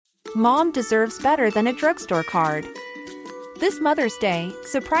Mom deserves better than a drugstore card. This Mother's Day,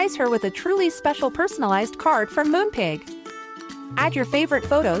 surprise her with a truly special personalized card from Moonpig. Add your favorite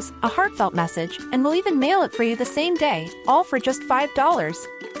photos, a heartfelt message, and we'll even mail it for you the same day, all for just $5.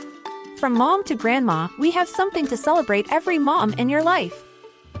 From mom to grandma, we have something to celebrate every mom in your life.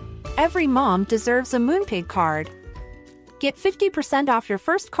 Every mom deserves a Moonpig card. Get 50% off your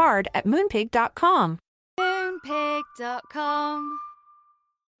first card at moonpig.com. Moonpig.com.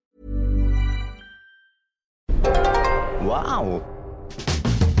 Wow.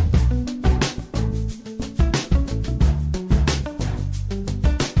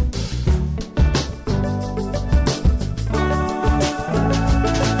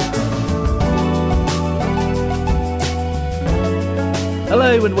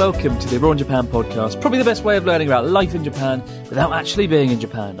 Hello and welcome to the Abroad in Japan podcast, probably the best way of learning about life in Japan without actually being in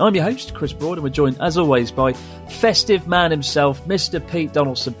Japan. I'm your host, Chris Broad, and we're joined, as always, by festive man himself, Mr. Pete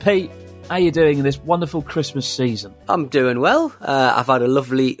Donaldson. Pete, how are you doing in this wonderful Christmas season? I'm doing well. I've had a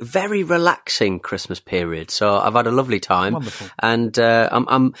lovely, very relaxing Christmas period, so I've had a lovely time. Wonderful. And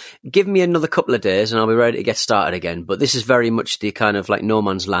I'm giving me another couple of days and I'll be ready to get started again. But this is very much the kind of like no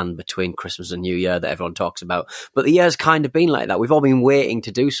man's land between Christmas and New Year that everyone talks about. But the year's kind of been like that. We've all been waiting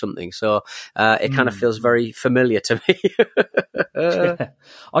to do something, so it kind of feels very familiar to me. Yeah.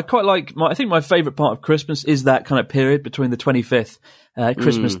 I quite like, I think my favourite part of Christmas is that kind of period between the 25th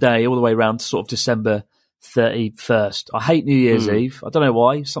Christmas Day all the way around to sort of December 31st. I hate New Year's Eve. I don't know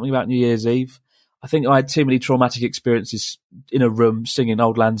why. Something about New Year's Eve. I think I had too many traumatic experiences in a room singing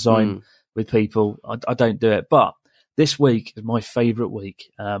Old Lang Syne with people. I don't do it. But this week is my favourite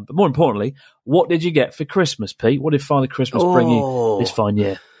week. But more importantly, what did you get for Christmas, Pete? What did Father Christmas bring you this fine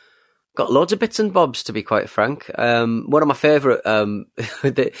year? Got loads of bits and bobs, to be quite frank. One of my favourite,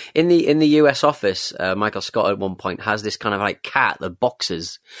 in the US office, Michael Scott at one point has this kind of like cat that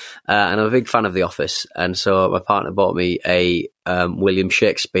boxes, and I'm a big fan of The Office, and so my partner bought me a William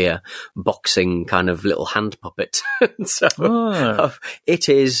Shakespeare boxing kind of little hand puppet. So it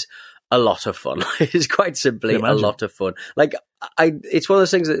is a lot of fun. It is quite simply a lot of fun. Like it's one of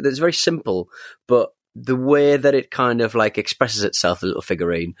those things that's very simple, but the way that it kind of like expresses itself, the little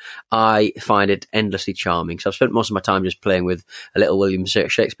figurine, I find it endlessly charming. So I've spent most of my time just playing with a little William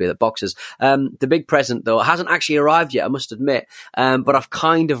Shakespeare that boxes. The big present, though, hasn't actually arrived yet, I must admit. But I've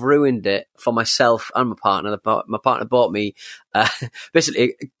kind of ruined it for myself and my partner. My partner bought me,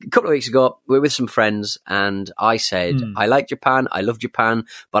 basically, a couple of weeks ago, we were with some friends, and I said, I like Japan, I love Japan,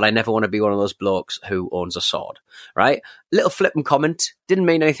 but I never want to be one of those blokes who owns a sword, right? Little flippant comment, didn't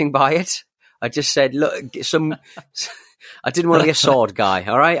mean anything by it. I just said, look, I didn't want to be a sword guy,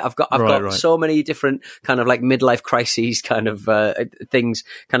 all right? I've got so many different kind of like midlife crises kind of things,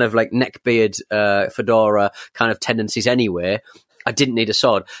 kind of like neckbeard, fedora kind of tendencies anyway. I didn't need a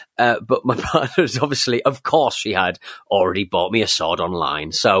sword. But my partner's obviously, of course she had already bought me a sword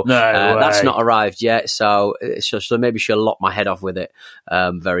online. So that's not arrived yet. So maybe she'll lock my head off with it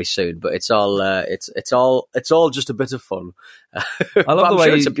very soon. But it's all just a bit of fun. I love the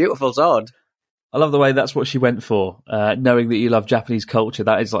way it's a beautiful sword. I love the way that's what she went for, knowing that you love Japanese culture.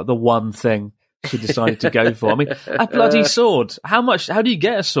 That is like the one thing she decided to go for. I mean, a bloody sword. How do you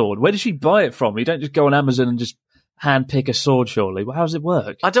get a sword? Where does she buy it from? You don't just go on Amazon and just hand pick a sword, surely. Well, how does it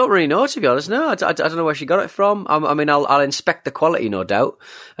work? I don't really know, to be honest. No, I don't know where she got it from. I mean, I'll inspect the quality, no doubt.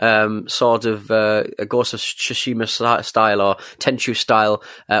 Sort of a Ghost of Tsushima style or Tenchu style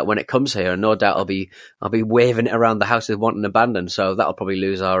when it comes here, and no doubt I'll be waving it around the house with wanton abandon. So that'll probably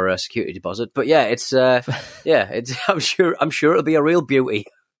lose our security deposit. But yeah, it's I'm sure it'll be a real beauty.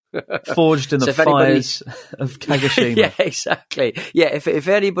 Forged in the fires of Kagoshima. Yeah, exactly. Yeah, if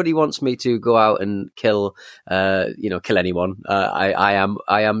anybody wants me to go out and kill anyone, I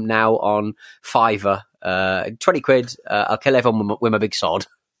am now on Fiverr. 20 quid. I'll kill everyone with my big sword.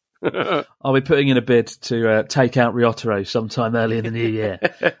 I'll be putting in a bid to take out Ryotaro sometime early in the new year.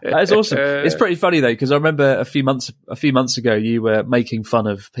 That is awesome. It's pretty funny though, because I remember a few months ago you were making fun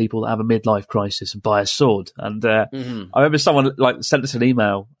of people that have a midlife crisis and buy a sword, and I remember someone like sent us an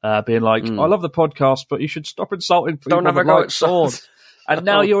email being like, "I love the podcast, but you should stop insulting people Don't have a like sword." And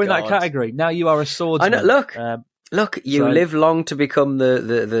now you're in that category. Now you are a swordsman. I know. Look, you live long to become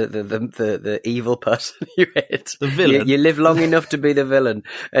the evil person you hate. The villain. You live long enough to be the villain.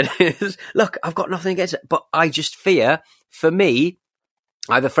 And look, I've got nothing against it, but I just fear, for me,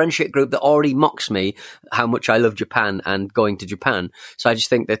 I have a friendship group that already mocks me how much I love Japan and going to Japan. So I just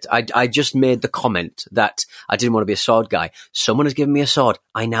think that I just made the comment that I didn't want to be a sword guy. Someone has given me a sword.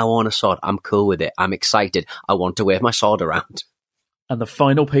 I now own a sword. I'm cool with it. I'm excited. I want to wave my sword around. And the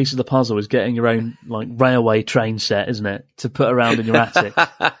final piece of the puzzle is getting your own like railway train set, isn't it, to put around in your attic?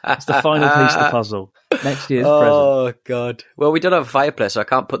 It's the final piece of the puzzle. Next year's present. Oh, God. Well, we don't have a fireplace, so I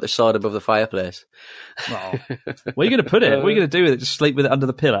can't put the sword above the fireplace. Oh. Where are you going to put it? What are you going to do with it? Just sleep with it under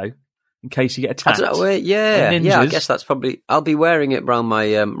the pillow in case you get attacked? Yeah, I guess that's probably... I'll be wearing it round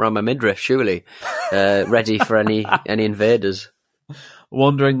my midriff, surely, ready for any invaders.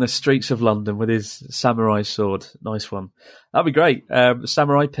 Wandering the streets of London with his samurai sword. Nice one. That'd be great.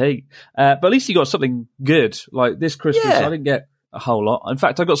 Samurai Pete. But at least you got something good. Like this Christmas, I didn't get a whole lot. In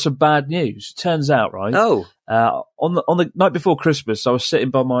fact, I got some bad news. Turns out, right? Oh. On the night before Christmas, I was sitting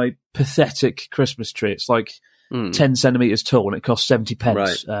by my pathetic Christmas tree. It's like 10 centimetres tall and it costs 70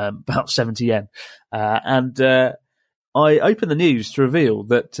 pence, about 70 yen. And I opened the news to reveal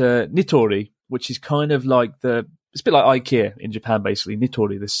that Nitori, which is kind of like it's a bit like IKEA in Japan, basically.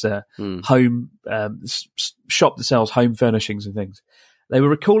 Nitori, this home shop that sells home furnishings and things. They were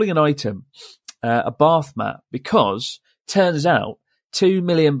recalling an item, a bath mat, because turns out 2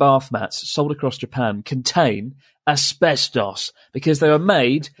 million bath mats sold across Japan contain asbestos because they were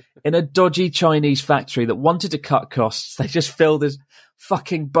made in a dodgy Chinese factory that wanted to cut costs. They just filled this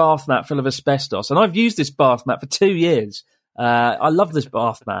fucking bath mat full of asbestos. And I've used this bath mat for 2 years. I love this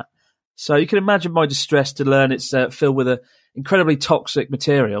bath mat. So you can imagine my distress to learn it's filled with an incredibly toxic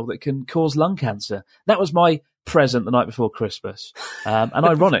material that can cause lung cancer. That was my present the night before Christmas. And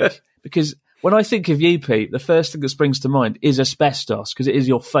ironic, because when I think of you, Pete, the first thing that springs to mind is asbestos, because it is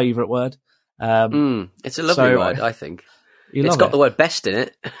your favourite word. It's a lovely word, I think. It's got the word best in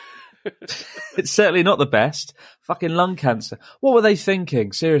it. It's certainly not the best. Fucking lung cancer. What were they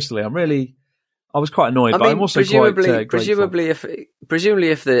thinking? Seriously, I was quite annoyed, but I'm also quite grateful. Presumably,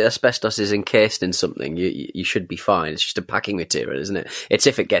 if the asbestos is encased in something, you should be fine. It's just a packing material, isn't it? It's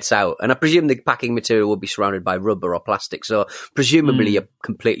if it gets out. And I presume the packing material will be surrounded by rubber or plastic, so presumably you're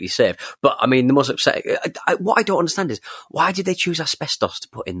completely safe. But, I mean, the most upsetting... what I don't understand is, why did they choose asbestos to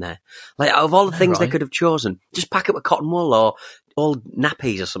put in there? Like, out of all the things they could have chosen, just pack it with cotton wool or old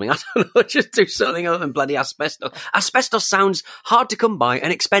nappies or something. I don't know, just do something other than bloody asbestos. Asbestos sounds hard to come by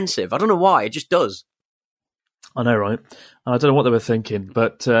and expensive. I don't know why, it just does. I know, right? I don't know what they were thinking,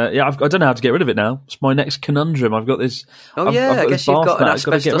 but I don't know how to get rid of it now. It's my next conundrum. I've got this. I guess you've got an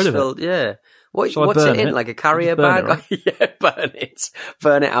asbestos filled. Yeah. What's it in? Like a carrier bag? Right? Yeah,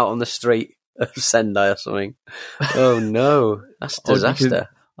 burn it out on the street of Sendai or something. Oh no, that's a disaster.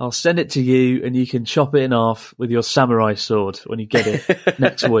 I'll send it to you, and you can chop it in half with your samurai sword when you get it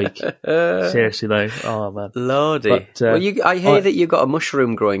next week. Seriously, though. Oh, man. Lordy. But, I hear that you got a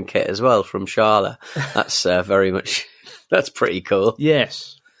mushroom growing kit as well from Charla. That's very much... That's pretty cool.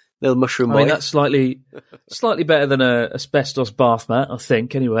 Yes. Little mushroom boy. I mean, that's slightly better than a asbestos bath mat, I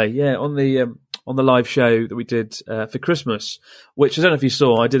think. Anyway, yeah, on the live show that we did for Christmas, which I don't know if you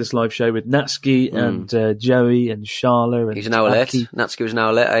saw, I did this live show with Natsuki and Joey and Charla. And he's an hour late. Natsuki was an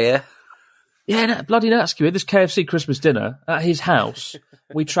hour late, are you? Yeah, bloody Natsuki. We had this KFC Christmas dinner at his house.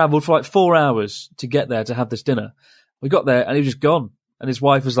 We travelled for like 4 hours to get there to have this dinner. We got there and he was just gone. And his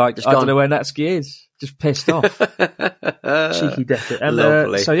wife was like, I don't know where Natsuki is. Just pissed off. Cheeky death.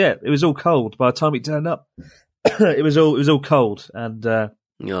 And so yeah, it was all cold by the time it turned up. it was all cold, and the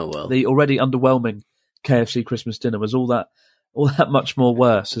already underwhelming KFC Christmas dinner was all that much more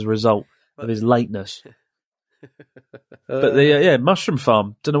worse as a result of his lateness. But the mushroom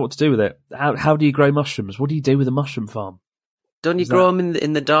farm, don't know what to do with it. How do you grow mushrooms? What do you do with a mushroom farm? Don't you grow them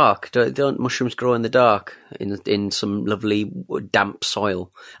in the dark? Don't mushrooms grow in the dark in some lovely damp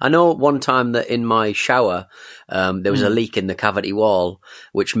soil? I know one time that in my shower there was a leak in the cavity wall,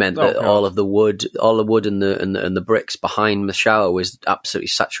 which meant that all the wood and the bricks behind the shower was absolutely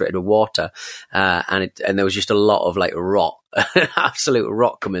saturated with water, and there was just a lot of like rot, absolute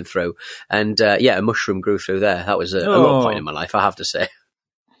rot coming through, and a mushroom grew through there. That was a low point in my life, I have to say.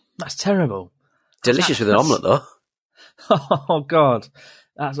 That's terrible. Delicious with an omelette, though. Oh, God.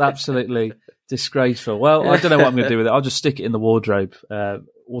 That's absolutely disgraceful. Well, I don't know what I'm going to do with it. I'll just stick it in the wardrobe,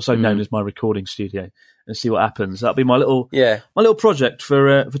 also known as my recording studio, and see what happens. That'll be my little project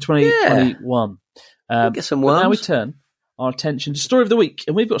for 2021. We'll get some worms. Now we turn our attention to Story of the Week,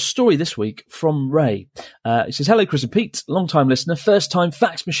 and we've got a story this week from Ray. It says, hello, Chris and Pete, long-time listener, first-time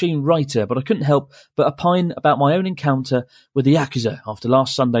fax machine writer, but I couldn't help but opine about my own encounter with the Yakuza after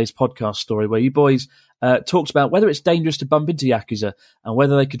last Sunday's podcast story, where you boys talked about whether it's dangerous to bump into Yakuza and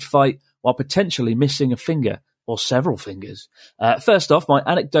whether they could fight while potentially missing a finger or several fingers. First off, my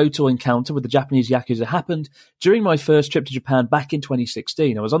anecdotal encounter with the Japanese Yakuza happened during my first trip to Japan back in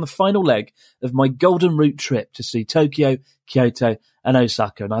 2016. I was on the final leg of my Golden Route trip to see Tokyo, Kyoto and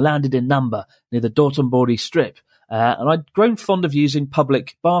Osaka, and I landed in Namba near the Dotonbori Strip and I'd grown fond of using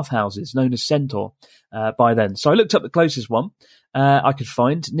public bathhouses known as Centaur by then. So I looked up the closest one I could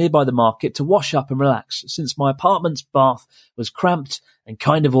find nearby the market to wash up and relax, since my apartment's bath was cramped and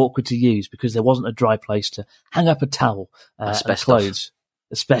kind of awkward to use because there wasn't a dry place to hang up a towel and clothes.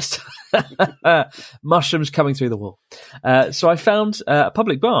 Asbestos. Mushrooms coming through the wall. So I found a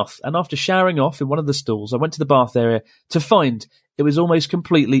public bath, and after showering off in one of the stalls, I went to the bath area to find it was almost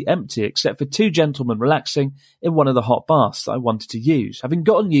completely empty, except for two gentlemen relaxing in one of the hot baths that I wanted to use. Having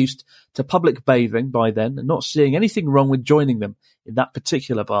gotten used to public bathing by then and not seeing anything wrong with joining them in that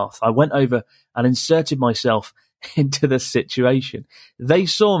particular bath, I went over and inserted myself into the situation. They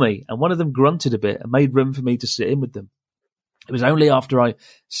saw me, and one of them grunted a bit and made room for me to sit in with them. It was only after I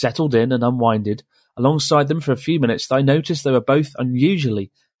settled in and unwinded alongside them for a few minutes that I noticed they were both unusually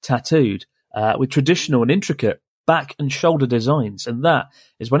tattooed with traditional and intricate back and shoulder designs. And that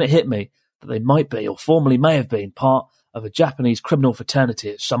is when it hit me that they might be, or formerly may have been, part of a Japanese criminal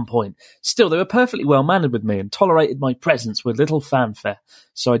fraternity at some point. Still, they were perfectly well-mannered with me and tolerated my presence with little fanfare.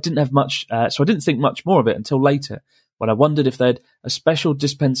 So I didn't think much more of it until later, when I wondered if they had a special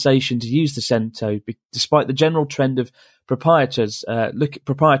dispensation to use the Centaur, despite the general trend of proprietors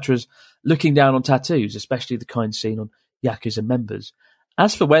looking down on tattoos, especially the kind seen on Yakuza members.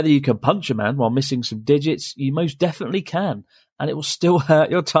 As for whether you can punch a man while missing some digits, you most definitely can, and it will still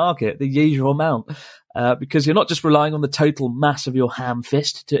hurt your target the usual amount, because you're not just relying on the total mass of your ham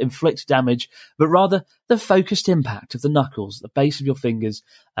fist to inflict damage, but rather the focused impact of the knuckles at the base of your fingers.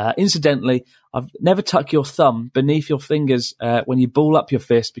 Incidentally, I've never tuck your thumb beneath your fingers when you ball up your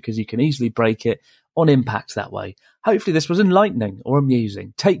fist, because you can easily break it on impact that way. Hopefully this was enlightening or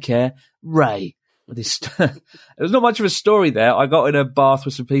amusing. Take care, Ray. There was not much of a story there. I got in a bath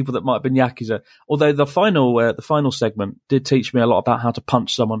with some people that might have been Yakuza, although the final segment did teach me a lot about how to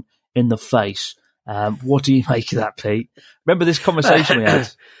punch someone in the face. What do you make of that, Pete? Remember this conversation we had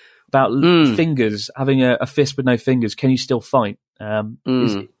about fingers, having a fist with no fingers? Can you still fight? I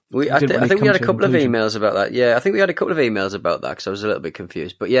think we had a couple of emails about that. Yeah, I think we had a couple of emails about that because I was a little bit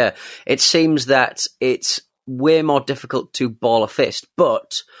confused. But yeah, it seems that it's way more difficult to ball a fist,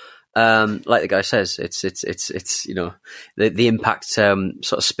 but like the guy says, it's the impact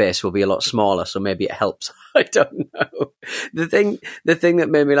sort of space will be a lot smaller, so maybe it helps. I don't know. The thing that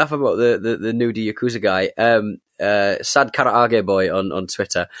made me laugh about the nudie Yakuza guy, Sad Karaage Boy on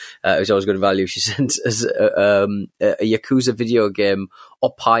Twitter, who's always good value. She sent us a Yakuza video game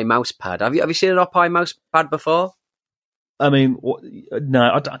Up High mouse pad. Have you seen an Up High mouse pad before? I mean,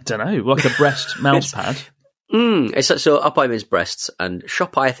 no, I don't know, like a breast mouse pad. So Up High means breasts, and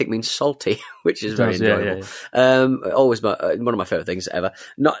Shop High I think means salty, which is very enjoyable. Yeah. Always one of my favourite things ever.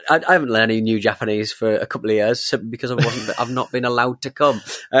 I haven't learned any new Japanese for a couple of years simply because I've not been allowed to come.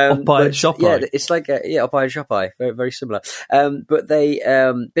 Up High and Shop High. Yeah, it's like Up High and Shop High, very, very similar. But they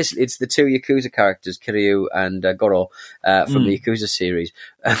basically it's the two Yakuza characters, Kiryu and Goro, from the Yakuza series.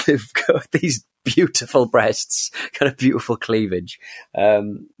 They've got these beautiful breasts, kind of beautiful cleavage,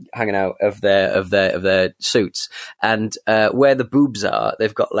 hanging out of their suits, and where the boobs are,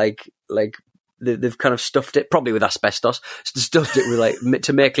 they've got like they've kind of stuffed it, probably with asbestos, stuffed it with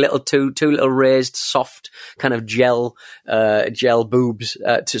to make two little raised, soft kind of gel boobs,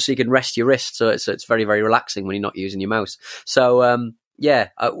 so you can rest your wrist. So it's very, very relaxing when you're not using your mouse. So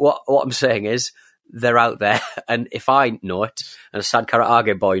what I'm saying is they're out there, and if I know it, and a Sad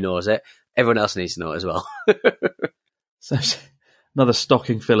Karaage Boy knows it, everyone else needs to know it as well. So another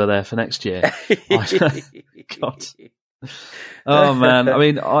stocking filler there for next year. God. Oh man! I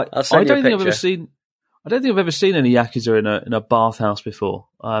mean, I don't think I've ever seen any Yakuza in a bathhouse before.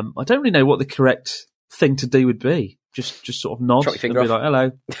 I don't really know what the correct thing to do would be. Just sort of nod and be like,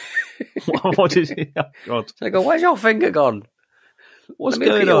 "Hello." What is it? Oh, God! So I go, "Where's your finger gone? What's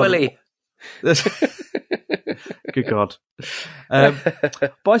going on, Willie?" Good God.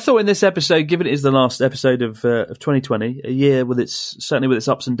 But I thought in this episode, given it is the last episode of 2020, a year with its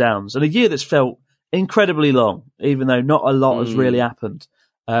ups and downs, and a year that's felt incredibly long, even though not a lot has really happened,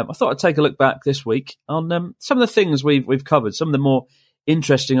 I thought I'd take a look back this week on some of the things we've covered, some of the more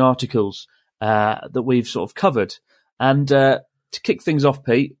interesting articles that we've sort of covered. And to kick things off,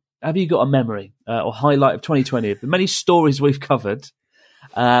 Pete, have you got a memory or highlight of 2020? Of the many stories we've covered,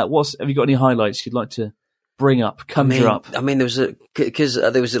 have you got any highlights you'd like to conjure up. I mean, there was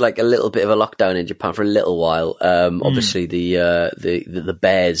like a little bit of a lockdown in Japan for a little while. Obviously, the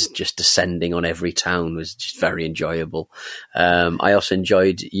bears just descending on every town was just very enjoyable. I also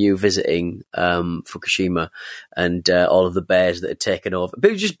enjoyed you visiting Fukushima and all of the bears that had taken over. But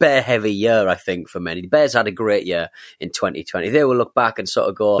it was just bear heavy year, I think, for many. The bears had a great year in 2020. They will look back and sort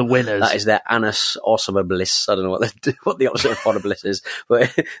of go, the winners. That is their annus horribilis. I don't know what the opposite of horribilis is,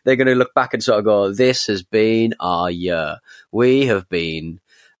 but they're going to look back and sort of go, this has been our year. We have been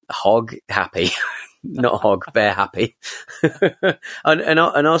hog happy. Not hog, bear happy. and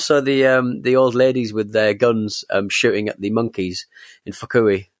also the old ladies with their guns shooting at the monkeys in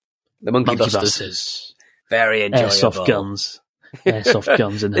Fukui. The monkey busters. Very enjoyable. Airsoft guns. Airsoft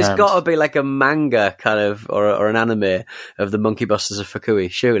guns in There's hand. got to be like a manga kind of, or an anime of the monkey busters of Fukui,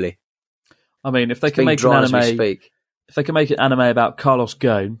 surely. I mean, if they can make an anime, if they can make an anime about Carlos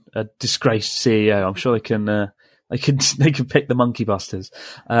Ghosn, a disgraced CEO, I'm sure they can pick the monkey busters.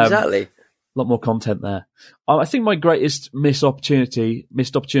 Exactly. A lot more content there. I think my greatest missed opportunity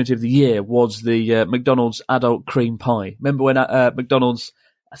of the year was the McDonald's adult cream pie. Remember when McDonald's,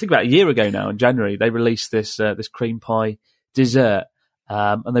 I think about a year ago now in January, they released this cream pie dessert,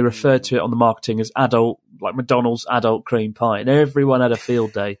 and they referred to it on the marketing as McDonald's adult cream pie, and everyone had a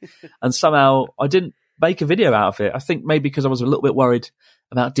field day. And somehow I didn't make a video out of it. I think maybe because I was a little bit worried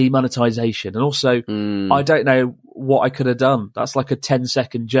about demonetization, and also I don't know what I could have done. That's like a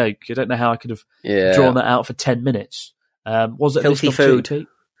 10-second joke. I don't know how I could have drawn that out for 10 minutes. Was it filthy food?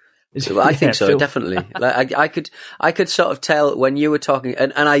 Well, I think so, filth. Definitely. Like I could sort of tell when you were talking,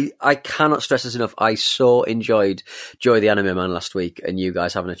 and I cannot stress this enough. I so enjoyed Joy the Anime Man last week, and you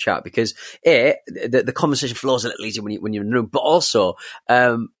guys having a chat, because the conversation flows a little easier when you're in the room, but also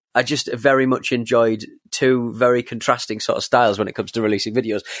I just very much enjoyed two very contrasting sort of styles when it comes to releasing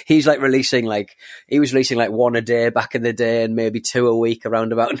videos. He was releasing one a day back in the day, and maybe 2 a week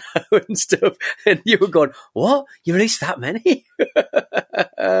around about now and stuff. And you were going, "What? You released that many?"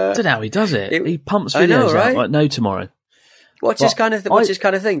 I don't know how he does it. He pumps videos out like no tomorrow. What's his kind of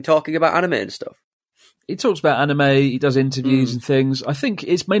thing? Talking about anime and stuff. He talks about anime. He does interviews and things. I think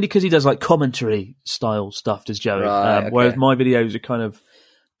it's mainly because he does like commentary style stuff, does Joey? Right, whereas my videos are kind of.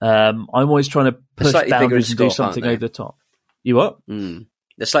 I'm always trying to push boundaries and do something over the top. You what? They're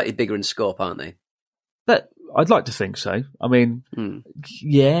slightly bigger in scope, aren't they? But I'd like to think so. I mean,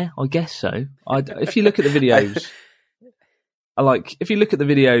 yeah, I guess so. If you look at the videos, if you look at the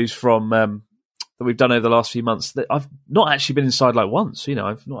videos from that we've done over the last few months, that I've not actually been inside like once.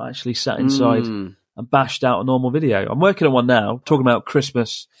 I've not actually sat inside and bashed out a normal video. I'm working on one now, talking about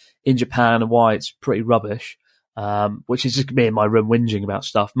Christmas in Japan and why it's pretty rubbish. Which is just me in my room whinging about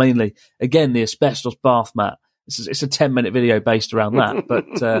stuff. Mainly, again, the asbestos bath mat. It's a 10-minute video based around that.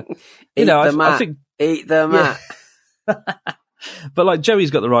 But I think eat the mat. But like Joey's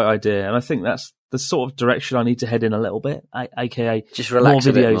got the right idea, and I think that's the sort of direction I need to head in a little bit. AKA just relax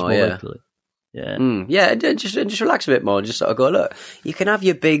more videos, a bit more locally. Yeah, just relax a bit more and just sort of go, look, you can have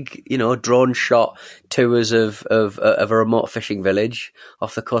your big, drone shot tours of a remote fishing village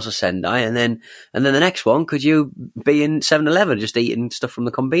off the coast of Sendai, and then the next one, could you be in 7-Eleven just eating stuff from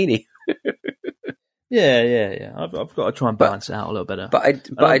the konbini? Yeah. I've got to try and balance it out a little better.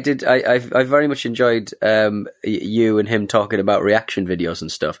 I very much enjoyed you and him talking about reaction videos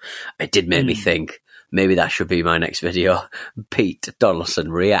and stuff. It did make me think, maybe that should be my next video. Pete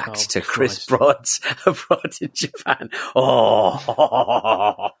Donaldson reacts to Chris Broad's abroad in Japan.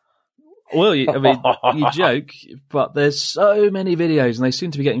 Oh. Well, you joke, but there's so many videos and they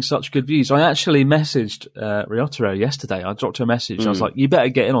seem to be getting such good views. I actually messaged Ryotaro yesterday. I dropped her a message. I was like, you better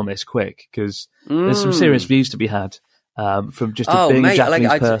get in on this quick, because there's some serious views to be had from just being a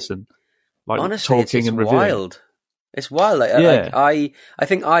Japanese person. Honestly, talking it's and reviewing. Wild. It's wild. I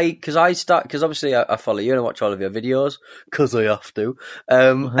think because obviously I follow you and I watch all of your videos because I have to.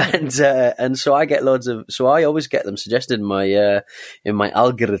 And so I get so I always get them suggested in my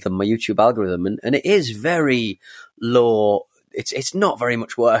algorithm, my YouTube algorithm, and it is very low. It's not very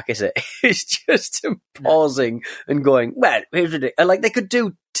much work, is it? It's just pausing and going, well, here's the they could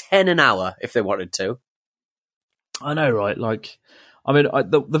do 10 an hour if they wanted to. I know, right?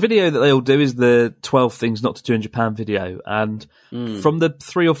 The video that they all do is the 12 things not to do in Japan video, and from the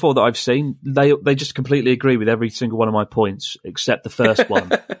 3 or 4 that I've seen, they just completely agree with every single one of my points except the first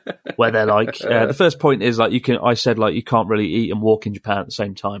one, where they're like, the first point is I said you can't really eat and walk in Japan at the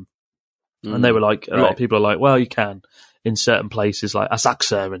same time, and they were like, a lot of people are like, well, you can in certain places like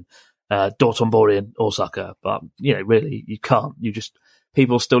Asakusa and Dotonbori in Osaka, but really you can't.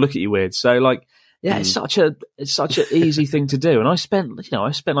 People still look at you weird. So it's such an easy thing to do. And I spent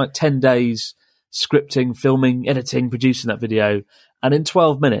like 10 days scripting, filming, editing, producing that video. And in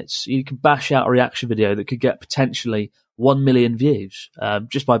 12 minutes, you can bash out a reaction video that could get potentially 1 million views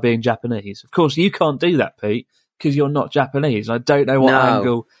just by being Japanese. Of course, you can't do that, Pete, because you're not Japanese. I don't know what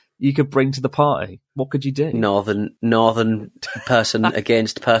angle you could bring to the party. What could you do? Northern person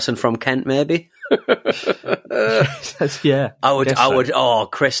against person from Kent, maybe. Yeah, I would. Oh,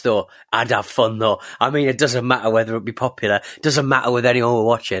 Chris, though, I'd have fun though. I mean, it doesn't matter whether it be popular. It doesn't matter with anyone we're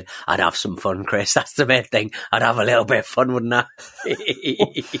watching. I'd have some fun, Chris. That's the main thing. I'd have a little bit of fun, wouldn't I?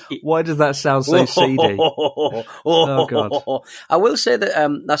 Why does that sound so seedy? Oh God! I will say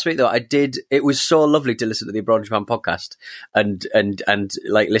that last week though, I did. It was so lovely to listen to the Abroad in Japan podcast and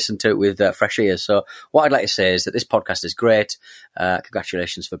like listen to it with fresh ears. So what I'd like to say is that this podcast is great.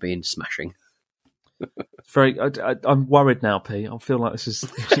 Congratulations for being smashing. I'm worried now, Pete. I feel like this is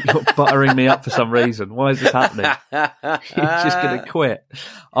you're buttering me up for some reason. Why is this happening? You're just going to quit.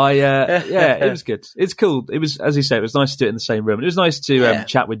 It was good. It's cool. It was, as you say, it was nice to do it in the same room. It was nice to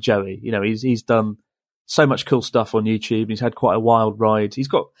chat with Joey. You know, he's done so much cool stuff on YouTube. He's had quite a wild ride. He's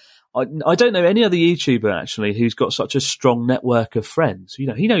got. I don't know any other YouTuber actually who's got such a strong network of friends. You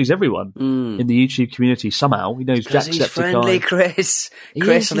know, he knows everyone in the YouTube community somehow. He knows Jacksepticeye. He's friendly, Chris.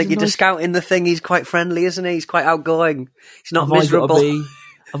 I think you're discounting the thing. He's quite friendly, isn't he? He's quite outgoing. He's not miserable.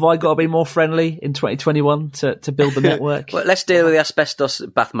 Have I got to be more friendly in 2021 to build the network? Well, let's deal with the asbestos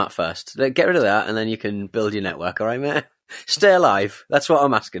bath mat first. Get rid of that, and then you can build your network. All right, mate. Stay alive. That's what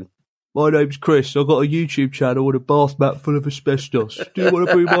I'm asking. My name's Chris. I've got a YouTube channel with a bath mat full of asbestos. Do you want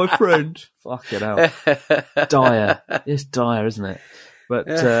to be my friend? Fucking hell. Dire. It's dire, isn't it?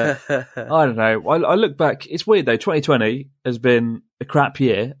 But I don't know. I look back. It's weird, though. 2020 has been a crap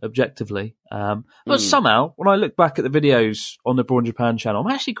year, objectively. But somehow, when I look back at the videos on the Abroad in Japan channel,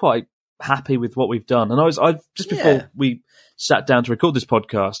 I'm actually quite happy with what we've done. And I just before we sat down to record this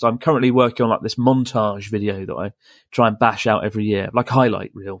podcast, I'm currently working on like this montage video that I try and bash out every year, like highlight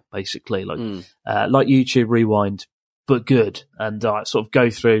reel, basically, like YouTube Rewind, but good. And I sort of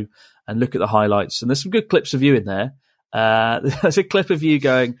go through and look at the highlights, and there's some good clips of you in there. There's a clip of you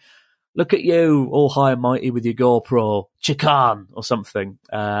going, "Look at you, all high and mighty with your GoPro, Chikan," or something,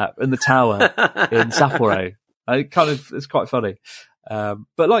 in the tower in Sapporo. It's quite funny.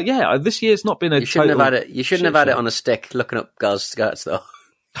 But like, this year's not been a. You shouldn't have had it. You shouldn't have had it on a stick, looking up girls' skirts, though.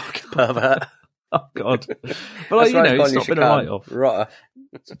 Pervert. Oh God! But like, it's not been a write-off. Rotter.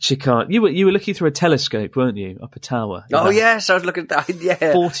 Chikan. You were looking through a telescope, weren't you, up a tower? Oh yes, I was looking at that.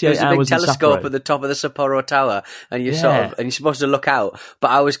 Yeah, 48 hours. A big telescope at the top of the Sapporo Tower, and you're supposed to look out.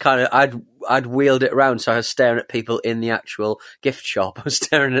 But I was I'd wheeled it around, so I was staring at people in the actual gift shop. I was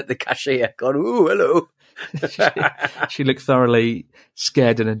staring at the cashier, going, "Ooh, hello." she looked thoroughly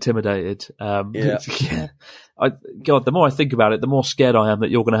scared and intimidated. God, the more I think about it, the more scared I am that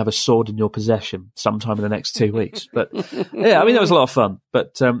you're going to have a sword in your possession sometime in the next 2 weeks. But that was a lot of fun.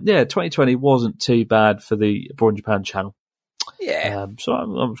 But 2020 wasn't too bad for the Abroad in Japan channel. Yeah. So I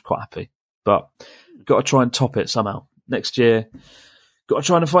was quite happy. But got to try and top it somehow. Next year, got to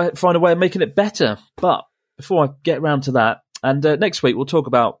try and find a way of making it better. But before I get around to that, and next week we'll talk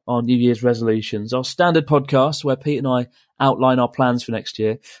about our New Year's resolutions, our standard podcast where Pete and I outline our plans for next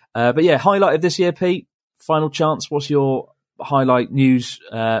year. Highlight of this year, Pete, final chance. What's your highlight news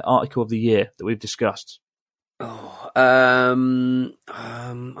article of the year that we've discussed? I'm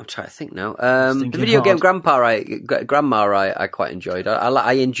trying to think now. The video game Grandma I quite enjoyed.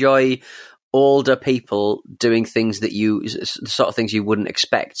 I enjoy older people doing things that the sort of things you wouldn't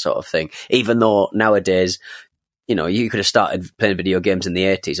expect, sort of thing. Even though nowadays, you could have started playing video games in the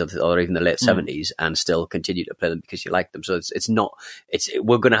 80s or even the late 70s and still continue to play them because you like them. So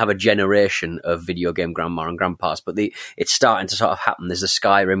we're going to have a generation of video game grandma and grandpas, but it's starting to sort of happen. There's the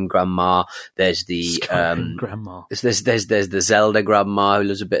Skyrim grandma. There's the grandma. There's the Zelda grandma who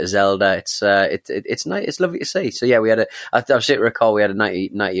loves a bit of Zelda. It's nice. It's lovely to see. So yeah, we had I seem to recall we had a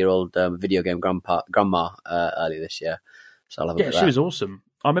 90-year-old video game grandma earlier this year. So I'll have a look at that. She was awesome.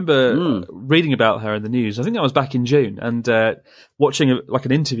 I remember reading about her in the news. I think that was back in June, and watching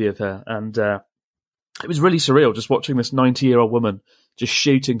an interview of her, and it was really surreal just watching this 90-year-old woman just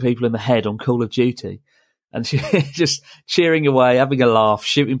shooting people in the head on Call of Duty, and she just cheering away, having a laugh,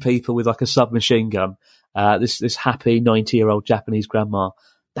 shooting people with like a submachine gun. This happy 90-year-old Japanese grandma.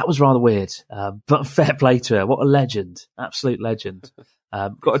 That was rather weird, but fair play to her. What a legend, absolute legend.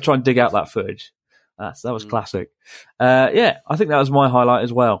 Got to try and dig out that footage. That was classic. I think that was my highlight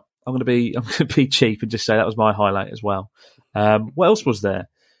as well. I'm going to be cheap and just say that was my highlight as well. What else was there?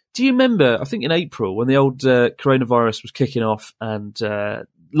 Do you remember, I think in April, when the old coronavirus was kicking off and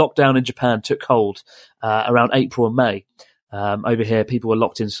lockdown in Japan took hold around April and May, over here people were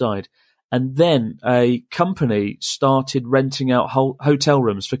locked inside. And then a company started renting out hotel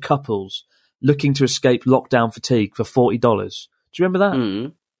rooms for couples looking to escape lockdown fatigue for $40. Do you remember that?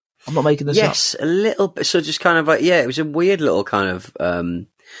 Mm. I'm not making this up. Yes, a little bit. So just kind of like, yeah, it was a weird little kind of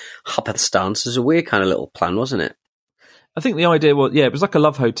happenstance. It was a weird kind of little plan, wasn't it? I think the idea was, it was like a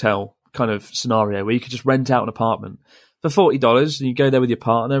love hotel kind of scenario where you could just rent out an apartment for $40 and you go there with your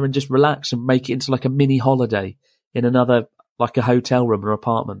partner and just relax and make it into like a mini holiday in another, like a hotel room or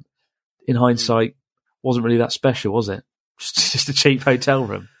apartment. In hindsight, wasn't really that special, was it? Just a cheap hotel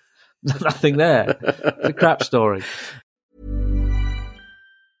room. Nothing there. It's a crap story.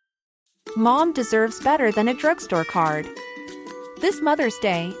 Mom deserves better than a drugstore card. This Mother's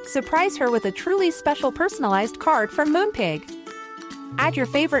Day, surprise her with a truly special personalized card from Moonpig. Add your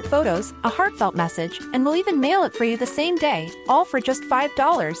favorite photos, a heartfelt message, and we'll even mail it for you the same day, all for just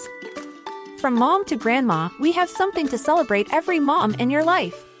 $5. From mom to grandma, we have something to celebrate every mom in your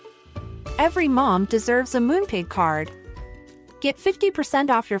life. Every mom deserves a Moonpig card. Get 50%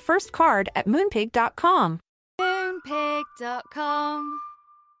 off your first card at moonpig.com. Moonpig.com.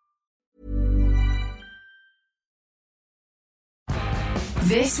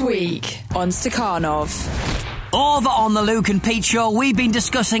 This week on Stakhanov. Over on the Luke and Pete Show, we've been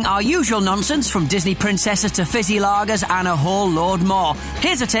discussing our usual nonsense from Disney princesses to fizzy lagers and a whole load more.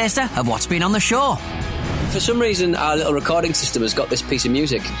 Here's a taster of what's been on the show. For some reason, our little recording system has got this piece of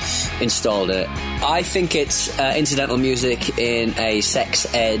music installed in it. I think it's incidental music in a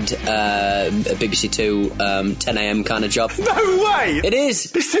sex ed BBC Two 10am kind of job. No way! It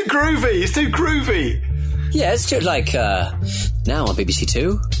is! It's too groovy! It's too groovy! Yeah, it's just like, now on BBC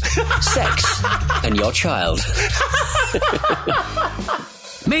Two, sex and your child.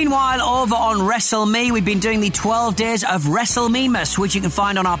 Meanwhile, over on WrestleMe, we've been doing the 12 days of WrestleMemas, which you can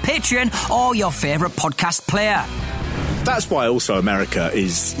find on our Patreon or your favourite podcast player. That's why also America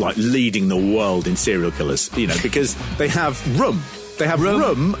is like leading the world in serial killers, you know, because they have room. They have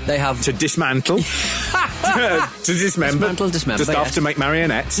room. They have to dismantle, to dismember, dismantle, to stuff, yes. to make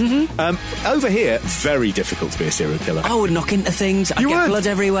marionettes. Mm-hmm. Over here, very difficult to be a serial killer. I would knock into things. I'd get blood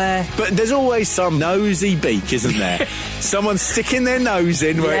everywhere. But there's always some nosy beak, isn't there? Someone sticking their nose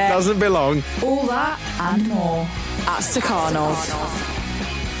in where it doesn't belong. All that and more at Stakhanov.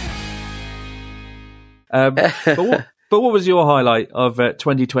 But what was your highlight of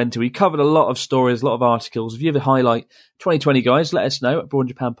 2020? We covered a lot of stories, a lot of articles. If you have a highlight 2020, guys, let us know at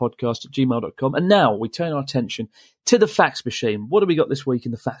broadjapanpodcast@gmail.com. And now we turn our attention to the fax machine. What have we got this week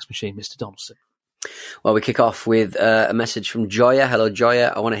in the fax machine, Mr. Donaldson? Well, we kick off with a message from Joya. Hello,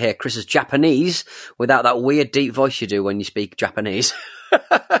 Joya. I want to hear Chris's Japanese without that weird deep voice you do when you speak Japanese.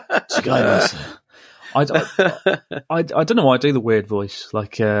 I don't know why I do the weird voice.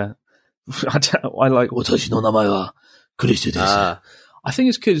 Like, I like, watashi no namae wa Chris desu. I think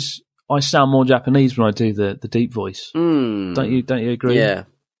it's because I sound more Japanese when I do the deep voice. Don't you agree?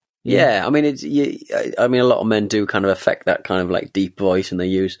 Yeah. I mean, a lot of men do kind of affect that kind of like deep voice, and they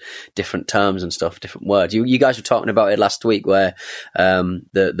use different terms and stuff, different words. You guys were talking about it last week, where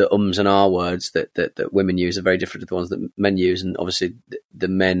the ums and R words that women use are very different to the ones that men use, and obviously the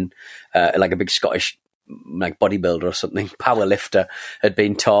men, like a big Scottish like bodybuilder or something, power lifter, had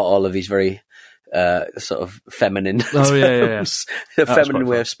been taught all of these very sort of feminine terms. A feminine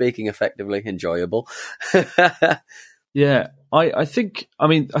way of speaking, effectively enjoyable. Yeah, I think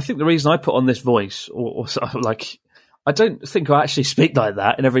the reason I put on this voice, or like, I don't think I actually speak like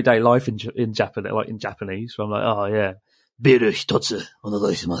that in everyday life in Japan, like in Japanese. So I'm like, oh yeah, biru hitotsu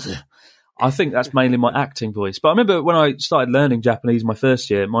onegaishimasu. I think that's mainly my acting voice. But I remember when I started learning Japanese my first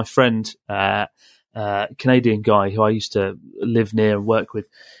year, my friend, Canadian guy who I used to live near and work with,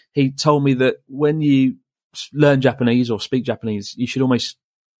 he told me that when you learn Japanese or speak Japanese, you should almost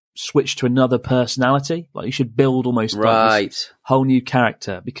switch to another personality. Like you should build almost like this whole new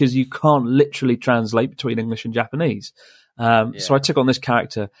character, because you can't literally translate between English and Japanese. So I took on this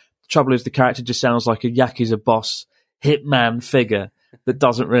character. The trouble is the character just sounds like a Yakuza boss hitman figure that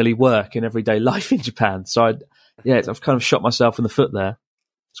doesn't really work in everyday life in Japan. So I've kind of shot myself in the foot there.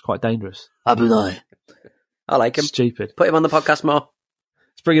 It's quite dangerous. Abunai. I like him. Stupid. Put him on the podcast more.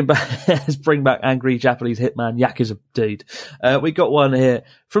 Let's bring back angry Japanese hitman Yakuza dude. We got one here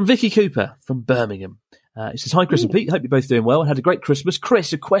from Vicky Cooper from Birmingham. It says, hi, Chris and Pete. Hope you're both doing well and had a great Christmas.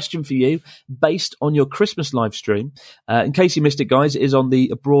 Chris, a question for you based on your Christmas live stream. In case you missed it, guys, it is on the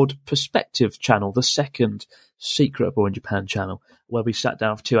Abroad Perspective channel, the second secret Abroad in Japan channel, where we sat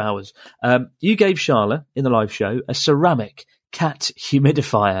down for 2 hours. You gave Charla in the live show a ceramic cat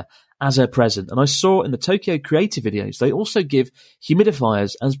humidifier as her present. And I saw in the Tokyo Creative videos, they also give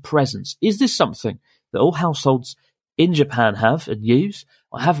humidifiers as presents. Is this something that all households in Japan have and use?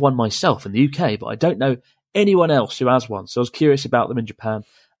 I have one myself in the UK, but I don't know anyone else who has one. So I was curious about them in Japan.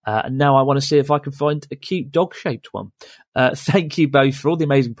 And now I want to see if I can find a cute dog-shaped one. Thank you both for all the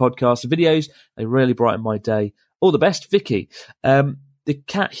amazing podcasts and videos. They really brighten my day. All the best, Vicky. The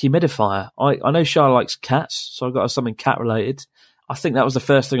cat humidifier. I know Charlotte likes cats, so I got something cat-related. I think that was the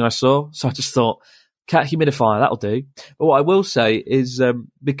first thing I saw, so I just thought, cat humidifier, that'll do. But what I will say is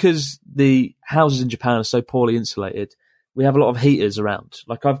because the houses in Japan are so poorly insulated, we have a lot of heaters around.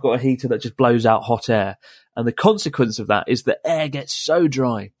 Like I've got a heater that just blows out hot air. And the consequence of that is the air gets so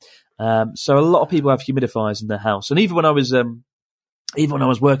dry. So a lot of people have humidifiers in their house. And even when I was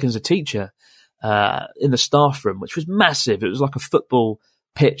working as a teacher in the staff room, which was massive, it was like a football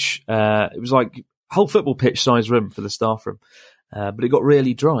pitch. It was like a whole football pitch size room for the staff room. But it got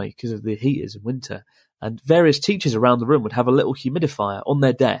really dry because of the heaters in winter. And various teachers around the room would have a little humidifier on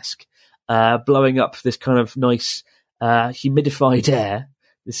their desk, blowing up this kind of nice humidified air,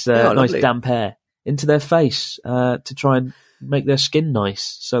 this nice damp air into their face to try and make their skin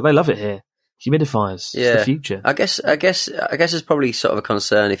nice. So they love it here. Humidifiers, it's the future. I guess it's probably sort of a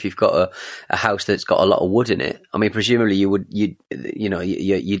concern if you've got a house that's got a lot of wood in it. I mean, presumably you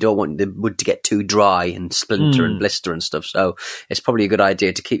don't want the wood to get too dry and splinter and blister and stuff. So it's probably a good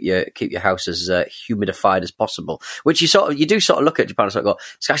idea to keep your house as humidified as possible. Which you do sort of look at Japan and sort of go,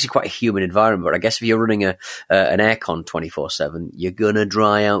 it's actually quite a humid environment. But I guess if you're running an aircon 24/7, you're gonna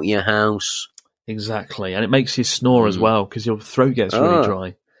dry out your house. Exactly, and it makes you snore as well because your throat gets really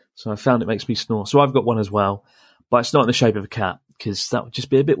dry. So I found it makes me snore. So I've got one as well, but it's not in the shape of a cat because that would just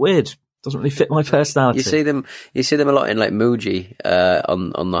be a bit weird. Doesn't really fit my personality. You see them a lot in like Muji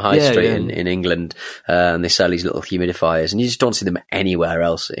on the high street in England, and they sell these little humidifiers, and you just don't see them anywhere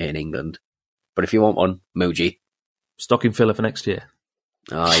else in England. But if you want one, Muji, stocking filler for next year.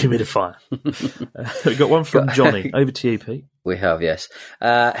 Humidifier. We got one from Johnny. Over to you, Pete. We have, yes.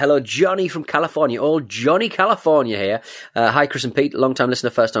 Hello, Johnny from California. Old Johnny California here. Hi, Chris and Pete. Long-time listener,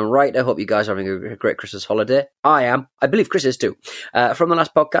 first-time writer. Hope you guys are having a great Christmas holiday. I am. I believe Chris is too. From the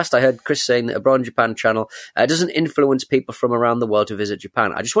last podcast, I heard Chris saying that Abroad in Japan channel doesn't influence people from around the world to visit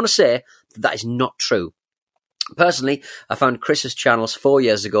Japan. I just want to say that is not true. Personally, I found Chris's channels 4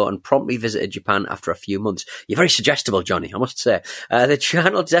 years ago and promptly visited Japan after a few months. You're very suggestible, Johnny, I must say. The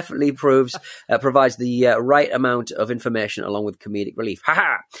channel definitely provides the right amount of information along with comedic relief.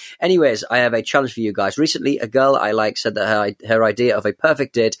 Haha! Anyways, I have a challenge for you guys. Recently, a girl I like said that her idea of a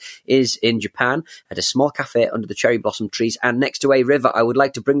perfect date is in Japan at a small cafe under the cherry blossom trees and next to a river. I would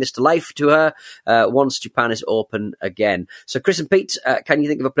like to bring this to life to her once Japan is open again. So, Chris and Pete, can you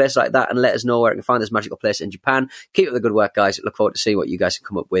think of a place like that and let us know where I can find this magical place in Japan? Keep up the good work, guys. Look forward to seeing what you guys can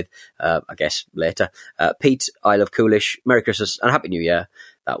come up with, I guess, later. Pete, I love Coolish. Merry Christmas and Happy New Year.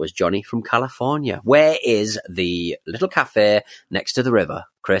 That was Johnny from California. Where is the little cafe next to the river?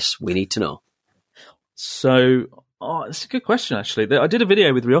 Chris, we need to know. So, it's a good question, actually. I did a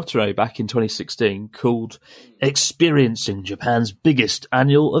video with Ryotaro back in 2016 called Experiencing Japan's Biggest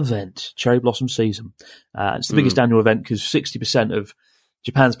Annual Event, Cherry Blossom Season. It's the biggest annual event because 60% of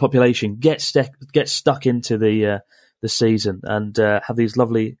Japan's population gets stuck into the season and have these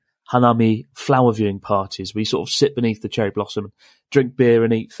lovely hanami flower viewing parties. We sort of sit beneath the cherry blossom, drink beer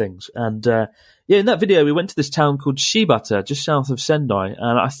and eat things. And in that video, we went to this town called Shibata, just south of Sendai,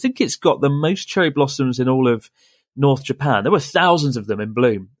 and I think it's got the most cherry blossoms in all of North Japan. There were thousands of them in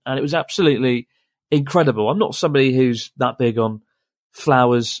bloom, and it was absolutely incredible. I'm not somebody who's that big on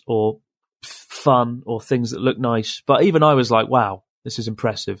flowers or fun or things that look nice, but even I was like, wow, this is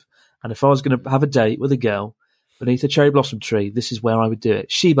impressive. And if I was going to have a date with a girl beneath a cherry blossom tree, this is where I would do it.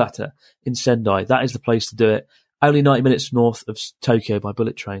 Shibata in Sendai. That is the place to do it. Only 90 minutes north of Tokyo by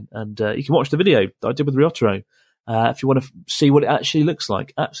bullet train. And you can watch the video that I did with Ryotaro if you want to see what it actually looks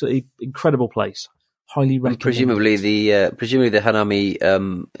like. Absolutely incredible place. Highly recommend. Presumably the Hanami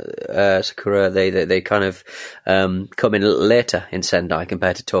Sakura, they kind of come in a little later in Sendai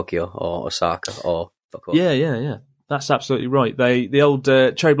compared to Tokyo or Osaka or Fukuoka. Yeah. That's absolutely right. The old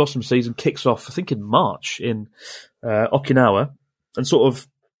cherry blossom season kicks off, I think, in March in Okinawa and sort of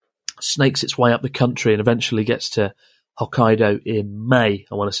snakes its way up the country and eventually gets to Hokkaido in May,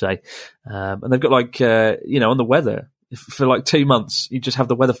 I want to say. And they've got on the weather, for like 2 months, you just have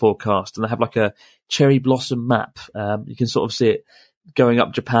the weather forecast and they have like a cherry blossom map. You can sort of see it going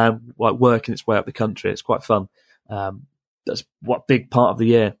up Japan, like working its way up the country. It's quite fun. That's what big part of the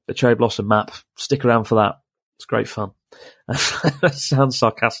year, the cherry blossom map. Stick around for that. It's great fun. That sounds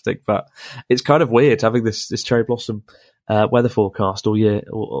sarcastic, but it's kind of weird having this cherry blossom weather forecast all year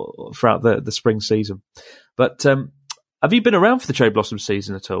or throughout the spring season. But have you been around for the cherry blossom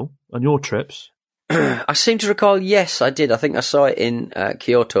season at all on your trips? I seem to recall, yes, I did. I think I saw it in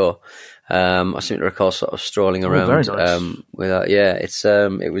Kyoto. I seem to recall sort of strolling around. Very nice.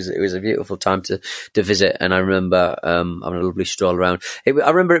 It was a beautiful time to visit, and I remember having a lovely stroll around. I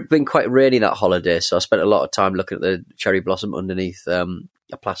remember it being quite rainy that holiday, so I spent a lot of time looking at the cherry blossom underneath a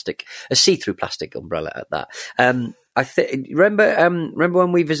see-through plastic umbrella at that. Remember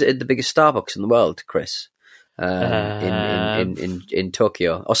when we visited the biggest Starbucks in the world, Chris? In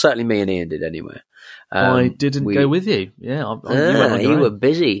Tokyo, or certainly me and Ian did anyway. I didn't go with you. Yeah, you were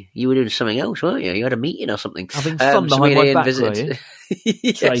busy. You were doing something else, weren't you? You had a meeting or something. Having fun behind my back, were you?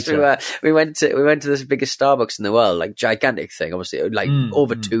 Yes, we went to this biggest Starbucks in the world, like gigantic thing. Obviously, like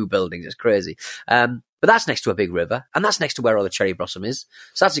over 2 buildings. It's crazy. But that's next to a big river, and that's next to where all the cherry blossom is.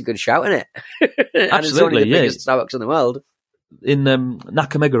 So that's a good shout, isn't it? And Absolutely, it's only the biggest Starbucks in the world. In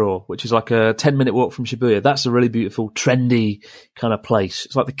Nakameguro, which is like a 10-minute walk from Shibuya. That's a really beautiful, trendy kind of place.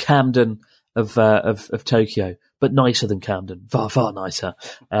 It's like the Camden of Tokyo, but nicer than Camden. Far nicer.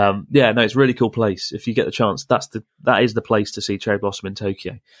 It's a really cool place. If you get the chance, that is the place to see cherry blossom in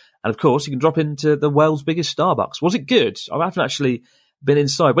Tokyo. And of course, you can drop into the world's biggest Starbucks. Was it good? I haven't actually been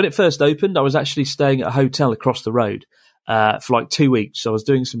inside. When it first opened, I was actually staying at a hotel across the road for like 2 weeks. So I was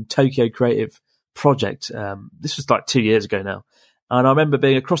doing some Tokyo creative project. This was like 2 years ago now, and I remember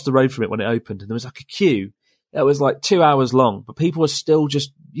being across the road from it when it opened, and there was like a queue that was like 2 hours long, but people were still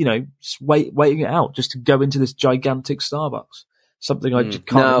just waiting it out just to go into this gigantic Starbucks. Something I just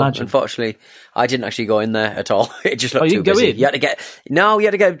can't imagine. Unfortunately, I didn't actually go in there at all. It just looked too go busy. in? You got to get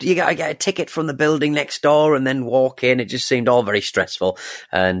a ticket from the building next door and then walk in. It just seemed all very stressful.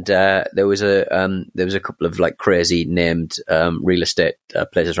 And there was a couple of like crazy named real estate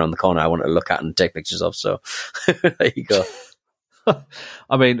places around the corner I wanted to look at and take pictures of. So there you go.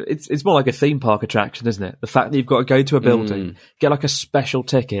 I mean, it's more like a theme park attraction, isn't it? The fact that you've got to go to a building, get like a special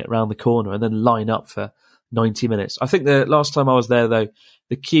ticket around the corner, and then line up for 90 minutes. I think the last time I was there, though,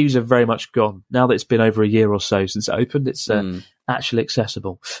 the queues have very much gone. Now that it's been over a year or so since it opened, it's actually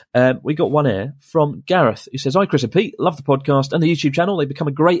accessible. We got one here from Gareth, who says, "Hi, Chris and Pete. Love the podcast and the YouTube channel. They become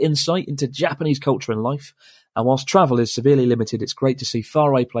a great insight into Japanese culture and life. And whilst travel is severely limited, it's great to see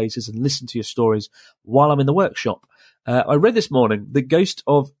faraway places and listen to your stories while I'm in the workshop. I read this morning the Ghost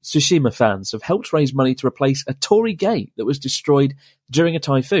of Tsushima fans have helped raise money to replace a Torii gate that was destroyed during a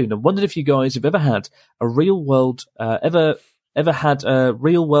typhoon, and wondered if you guys have ever had a real world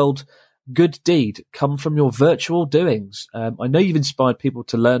good deed come from your virtual doings. I know you've inspired people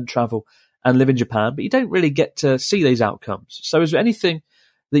to learn, travel, and live in Japan, but you don't really get to see these outcomes. So is there anything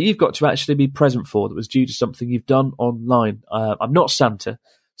that you've got to actually be present for that was due to something you've done online? I'm not Santa,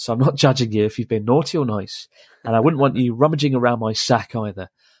 so I'm not judging you if you've been naughty or nice, and I wouldn't want you rummaging around my sack either.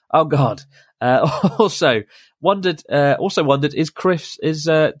 Oh God. Also wondered, did Chris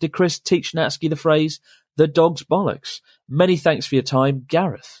teach Natsuki the phrase, the dog's bollocks? Many thanks for your time,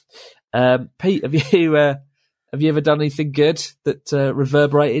 Gareth." Pete, have you ever done anything good that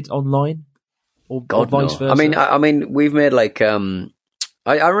reverberated online or vice versa? I mean, we've made like,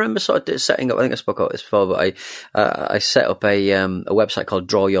 I remember sort of setting up, I think I spoke about this before, but I set up a website called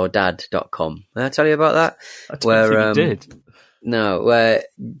drawyourdad.com. Did I tell you about that? I don't think you did. No, where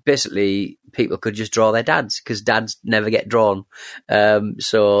basically people could just draw their dads, because dads never get drawn.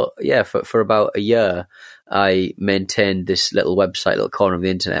 So yeah, for about a year, I maintained this little website, little corner of the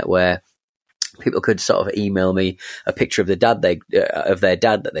internet where people could sort of email me a picture of their dad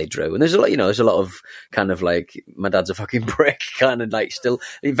that they drew. And there's a lot of kind of like, my dad's a fucking prick, kind of like still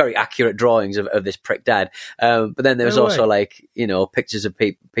very accurate drawings of this prick dad. But then there was also like, pictures of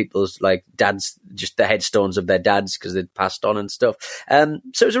people's like dads, just the headstones of their dads because they'd passed on and stuff. So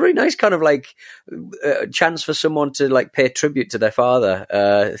it was a really nice kind of like chance for someone to like pay tribute to their father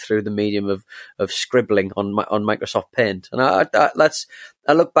through the medium of scribbling on Microsoft Paint. And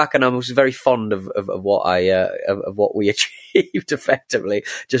I look back and I was very fond of what we achieved effectively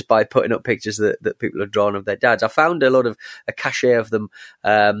just by putting up pictures that people have drawn of their dads. I found a cache of them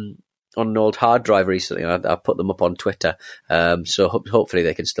on an old hard drive recently. I put them up on Twitter, so hopefully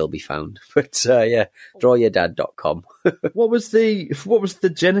they can still be found. But yeah, drawyourdad.com. What was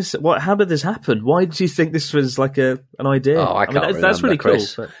the genesis? How did this happen? Why did you think this was like an idea? Oh, I can't remember. That's really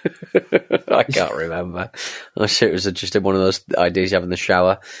Chris. Cool. But... I can't remember. I'm sure it was just one of those ideas you have in the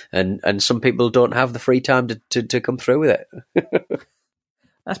shower, and some people don't have the free time to come through with it.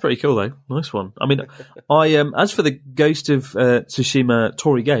 That's pretty cool, though. Nice one. I mean, as for the Ghost of Tsushima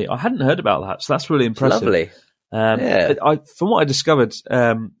Torii Gate, I hadn't heard about that, so that's really impressive. Lovely. Yeah. From what I discovered,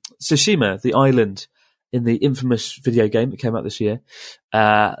 Tsushima, the island in the infamous video game that came out this year,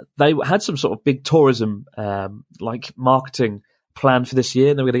 they had some sort of big tourism, like marketing planned for this year,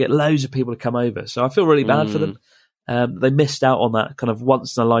 and they were going to get loads of people to come over. So I feel really bad for them. They missed out on that kind of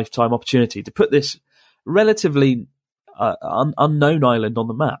once-in-a-lifetime opportunity to put this relatively unknown island on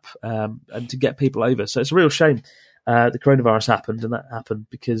the map and to get people over. So it's a real shame the coronavirus happened, and that happened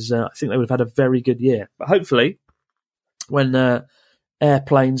because I think they would have had a very good year. But hopefully, when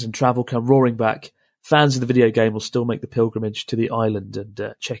airplanes and travel come roaring back, fans of the video game will still make the pilgrimage to the island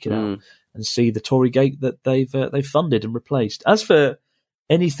and check it out and see the Tory Gate that they've funded and replaced. As for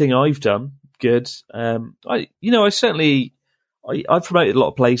anything I've done good, I've promoted a lot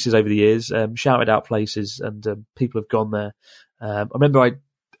of places over the years, shouted out places, and people have gone there. I remember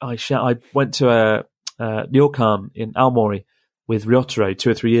I went to a Neorcan in Almori with Ryotaro 2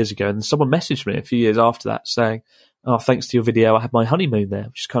 or 3 years ago, and someone messaged me a few years after that saying, "Oh, thanks to your video, I had my honeymoon there,"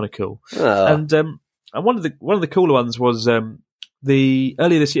 which is kind of cool. And one of the cooler ones was earlier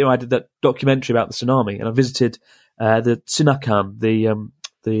this year I did that documentary about the tsunami, and I visited the Tsunakan,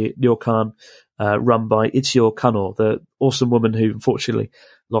 the Ryokan run by Ichio Kano, the awesome woman who unfortunately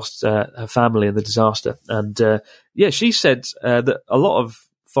lost her family in the disaster. And she said that a lot of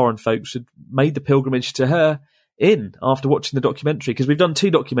foreign folks had made the pilgrimage to her after watching the documentary, because we've done 2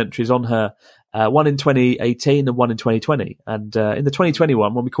 documentaries on her, one in 2018 and one in 2020. And in the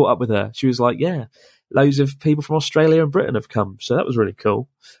 2021, when we caught up with her, she was like, "Yeah, loads of people from Australia and Britain have come." So that was really cool.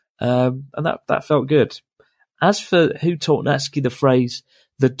 And that felt good. As for who taught Natsuki the phrase,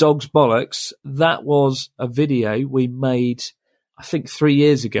 "the dog's bollocks," that was a video we made, I think 3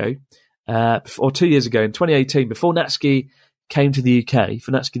 years ago, or 2 years ago in 2018, before Natsuki came to the UK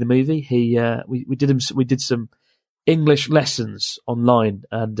for Natsuki the movie. We did some English lessons online,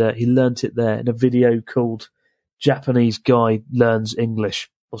 and he learnt it there in a video called "Japanese Guy Learns English"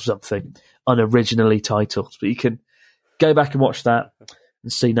 or something, unoriginally titled. But you can go back and watch that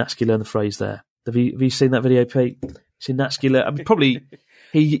and see Natsuki learn the phrase there. Have you seen that video, Pete? Seen Natsuki learn? I mean, probably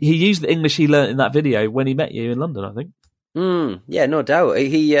he used the English he learnt in that video when he met you in London, I think. Yeah, no doubt.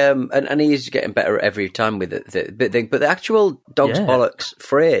 He and he is getting better every time with it. But the actual "dog's bollocks"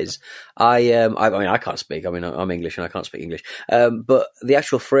 phrase, I mean, I can't speak. I mean, I'm English and I can't speak English. But the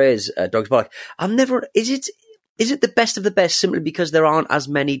actual phrase "dog's bollocks," is it the best of the best simply because there aren't as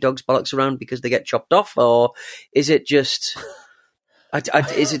many dog's bollocks around because they get chopped off, or is it just?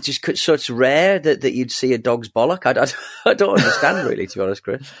 Is it just such rare that you'd see a dog's bollock? I don't understand really, to be honest,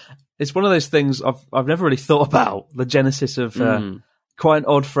 Chris. It's one of those things I've never really thought about, the genesis of quite an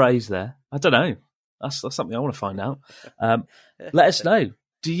odd phrase there. I don't know. That's something I want to find out. Let us know.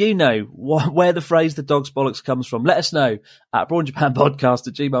 Do you know where the phrase "the dog's bollocks" comes from? Let us know at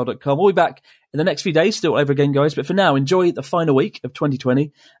brawnjapanpodcast@gmail.com. We'll be back in the next few days, still over again, guys. But for now, enjoy the final week of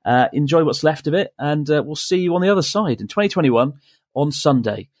 2020. Enjoy what's left of it, and we'll see you on the other side in 2021 on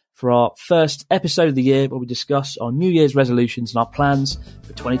Sunday for our first episode of the year, where we discuss our New Year's resolutions and our plans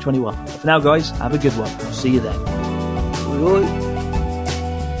for 2021. But for now, guys, have a good one. I'll see you then. Bye.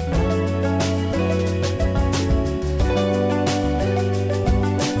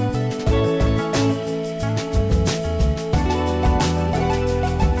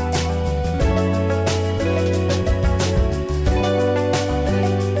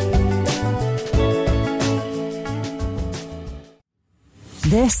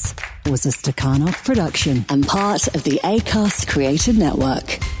 This was a Stakhanov production and part of the Acast Creative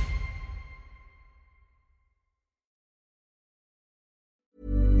Network.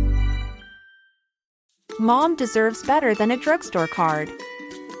 Mom deserves better than a drugstore card.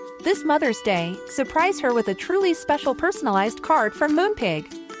 This Mother's Day, surprise her with a truly special personalized card from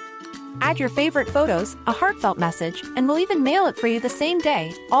Moonpig. Add your favorite photos, a heartfelt message, and we'll even mail it for you the same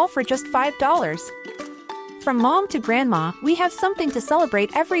day, all for just $5. From mom to grandma, we have something to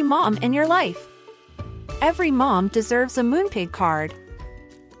celebrate every mom in your life. Every mom deserves a Moonpig card.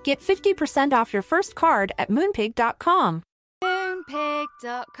 Get 50% off your first card at Moonpig.com.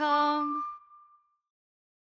 Moonpig.com